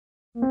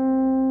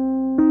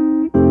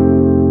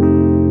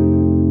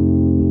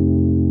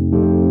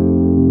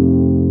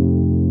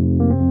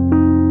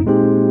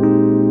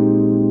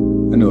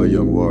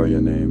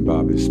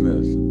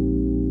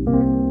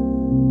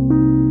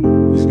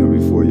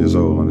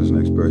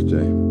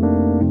birthday.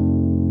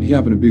 He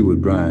happened to be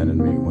with Brian and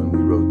me when we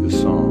wrote this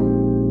song.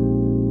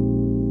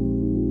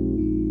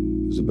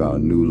 It was about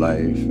new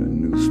life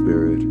and new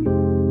spirit,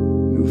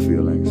 new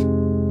feelings.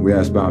 We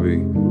asked Bobby,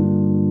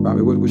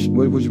 what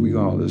should we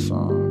call this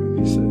song? And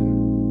he said,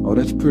 oh,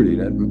 that's pretty,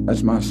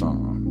 that's my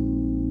song.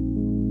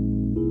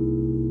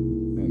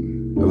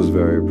 And it was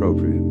very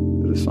appropriate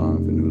that a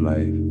song for new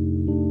life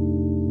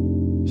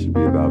should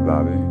be about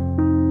Bobby.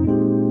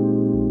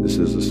 This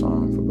is a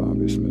song for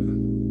Bobby Smith.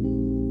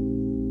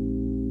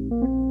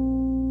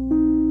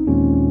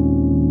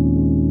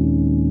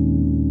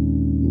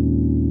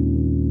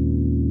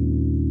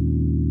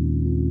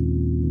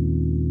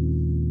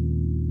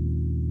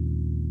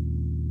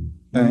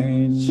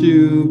 Ain't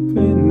you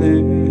been there?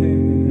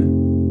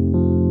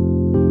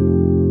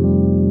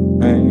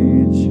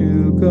 Ain't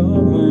you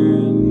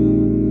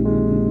going?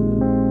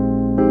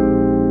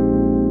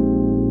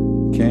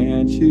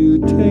 Can't you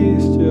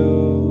taste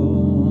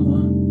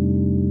your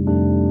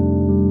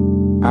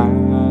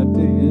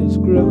ideas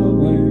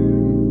growing?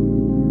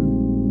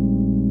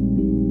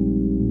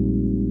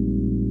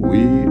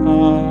 We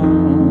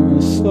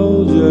are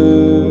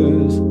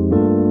soldiers,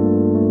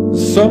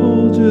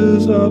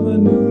 soldiers of a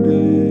new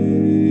day.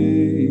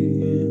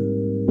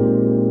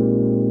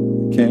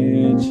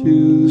 Can't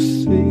you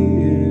see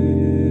it?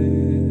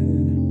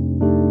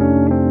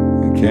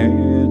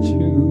 Can't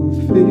you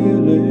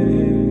feel it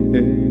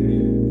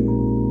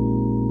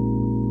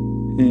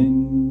in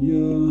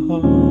your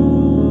heart?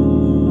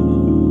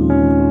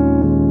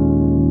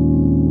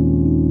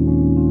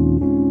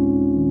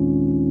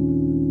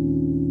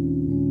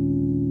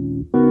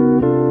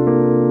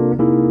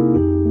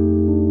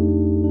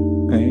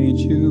 Ain't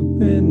you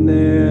been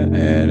there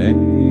and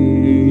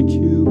ain't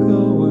you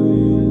going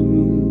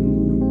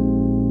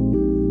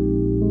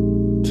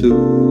to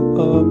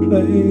a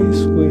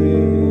place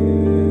where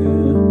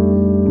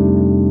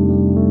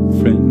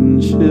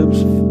friendships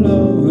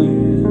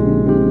flowing?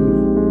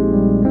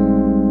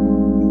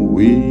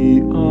 We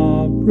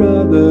are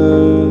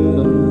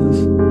brothers,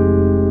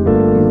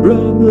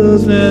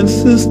 brothers and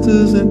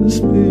sisters in the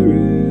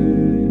spirit.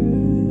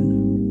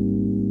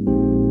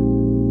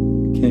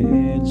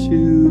 Can't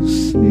you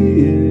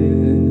see it?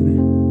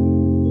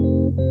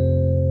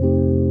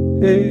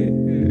 Hey,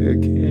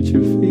 can't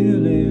you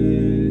feel it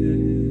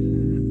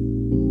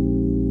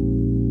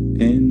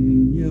in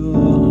your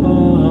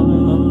heart?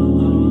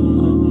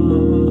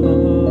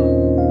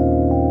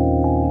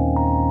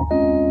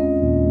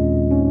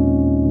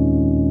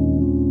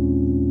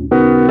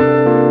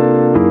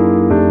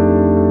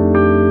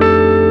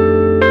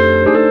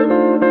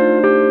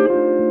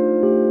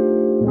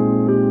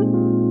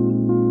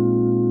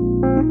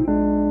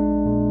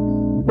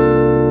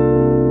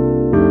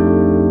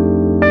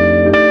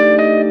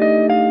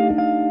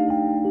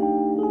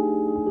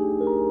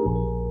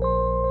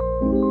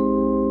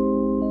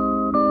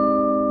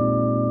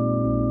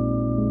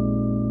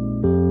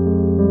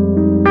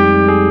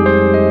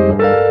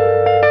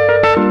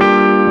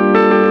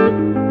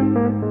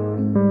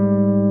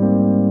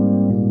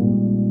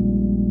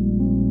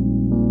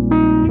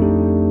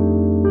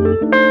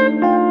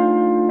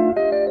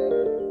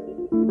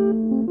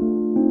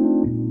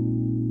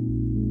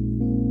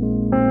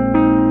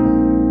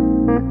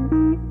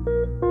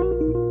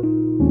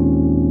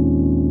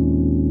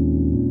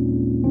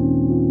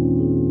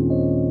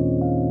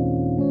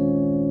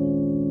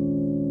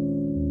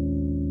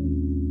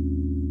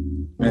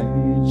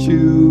 Ain't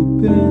you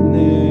been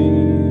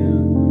there?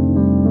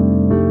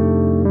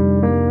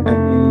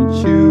 Ain't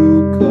you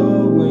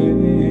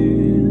going?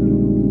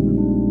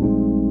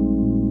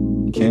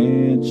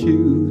 Can't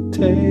you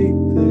take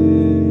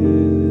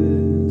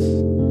this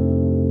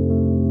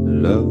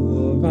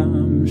love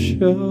I'm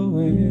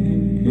showing?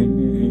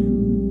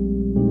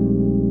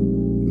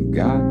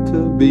 Got to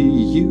be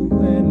you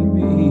and